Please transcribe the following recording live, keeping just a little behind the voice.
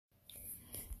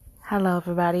Hello,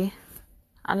 everybody.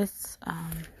 I'm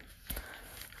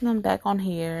back on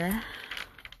here.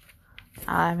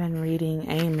 I've been reading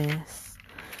Amos,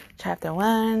 chapter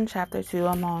 1, chapter 2.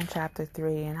 I'm on chapter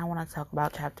 3, and I want to talk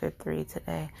about chapter 3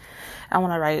 today. I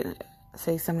want to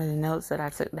say some of the notes that I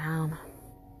took down.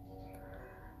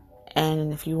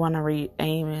 And if you want to read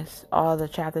Amos, all the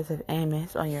chapters of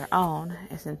Amos on your own,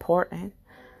 it's important.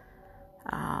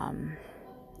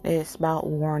 It's about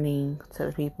warning to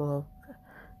the people of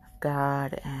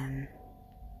God, and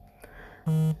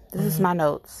this is my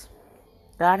notes.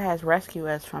 God has rescued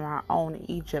us from our own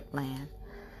Egypt land.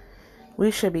 We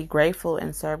should be grateful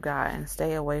and serve God and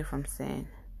stay away from sin,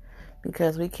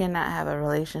 because we cannot have a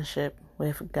relationship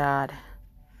with God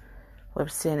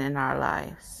with sin in our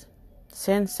lives.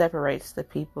 Sin separates the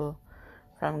people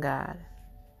from God.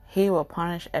 He will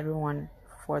punish everyone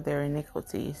for their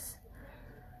iniquities.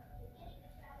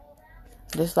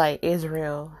 Just like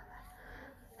Israel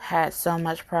had so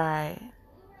much pride.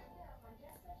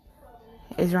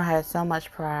 Israel had so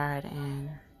much pride and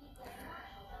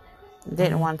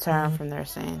didn't want to turn from their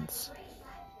sins.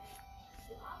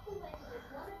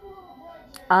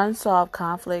 Unsolved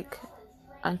conflict,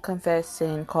 unconfessed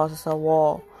sin causes a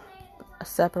wall, a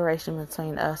separation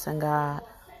between us and God.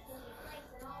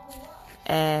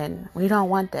 And we don't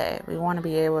want that. We want to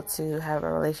be able to have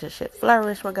a relationship,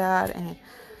 flourish with God,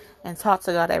 and talk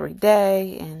to God every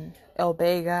day and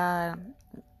obey God,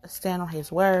 stand on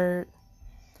His word.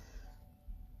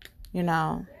 We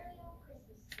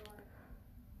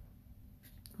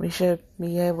should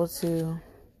be able to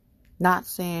not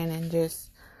sin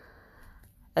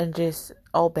and just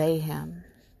obey Him.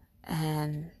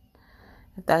 And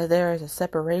if there is a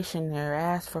separation there,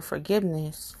 ask for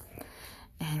forgiveness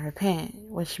and repent,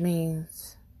 which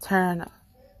means turn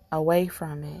away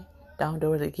from it. Don't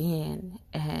do it again,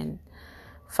 and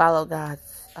follow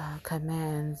God's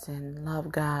commands and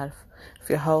love God with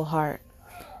your whole heart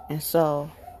and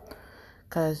soul.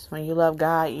 Because when you love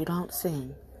God, you don't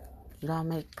sin. You don't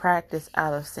make practice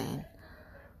out of sin.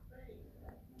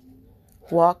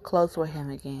 Walk close with Him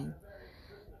again.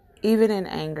 Even in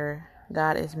anger,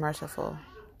 God is merciful.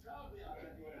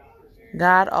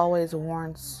 God always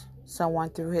warns someone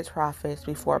through His prophets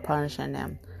before punishing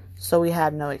them, so we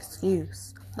have no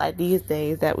excuse. Like these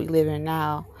days that we live in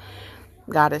now,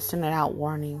 God is sending out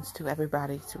warnings to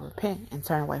everybody to repent and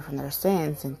turn away from their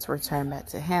sins and to return back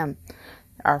to Him,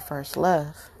 our first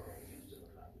love.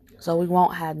 So we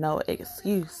won't have no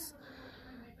excuse.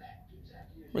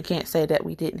 We can't say that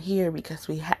we didn't hear, because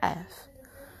we have.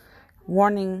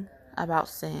 Warning about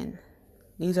sin.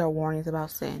 These are warnings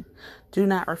about sin. Do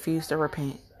not refuse to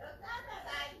repent.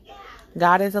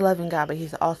 God is a loving God, but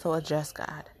He's also a just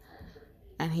God.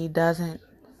 And He doesn't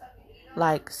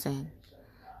like sin.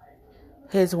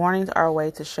 His warnings are a way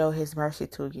to show His mercy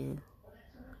to you.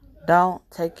 Don't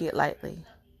take it lightly.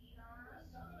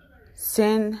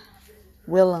 Sin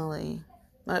willfully,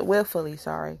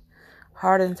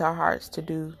 hardens our heart to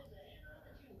do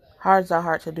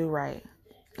right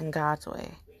in God's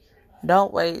way.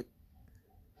 Don't wait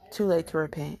too late to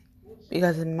repent,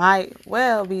 because it might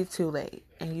well be too late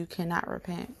and you cannot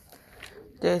repent.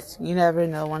 You never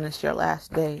know when it's your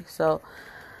last day. So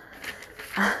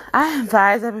I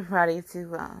advise everybody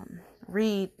to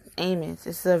read Amos.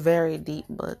 It's a very deep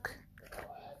book,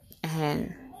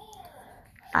 and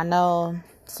I know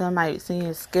some might see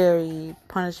it scary,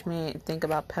 punishment, think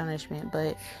about punishment,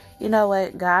 but you know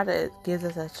what? God gives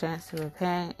us a chance to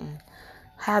repent and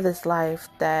have this life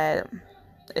that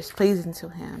is pleasing to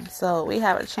Him. So we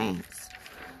have a chance.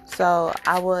 So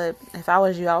if I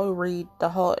was you, I would read the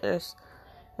whole, there's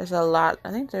a lot,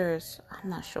 I'm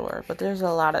not sure, but there's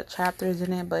a lot of chapters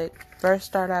in it, but first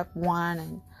start off 1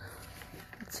 and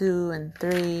 2 and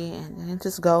 3, and then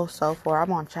just go so far.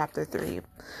 I'm on chapter 3.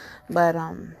 But,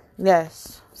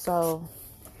 yes, so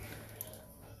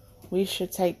we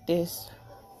should take this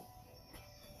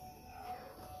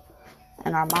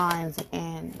in our minds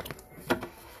and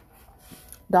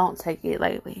don't take it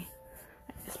lightly,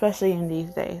 especially in these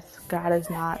days. God is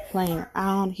not playing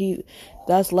around. He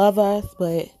does love us,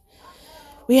 but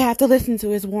we have to listen to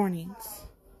His warnings.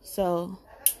 So,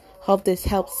 hope this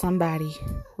helps somebody.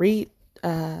 Read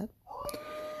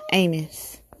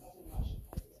Amos.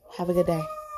 Have a good day.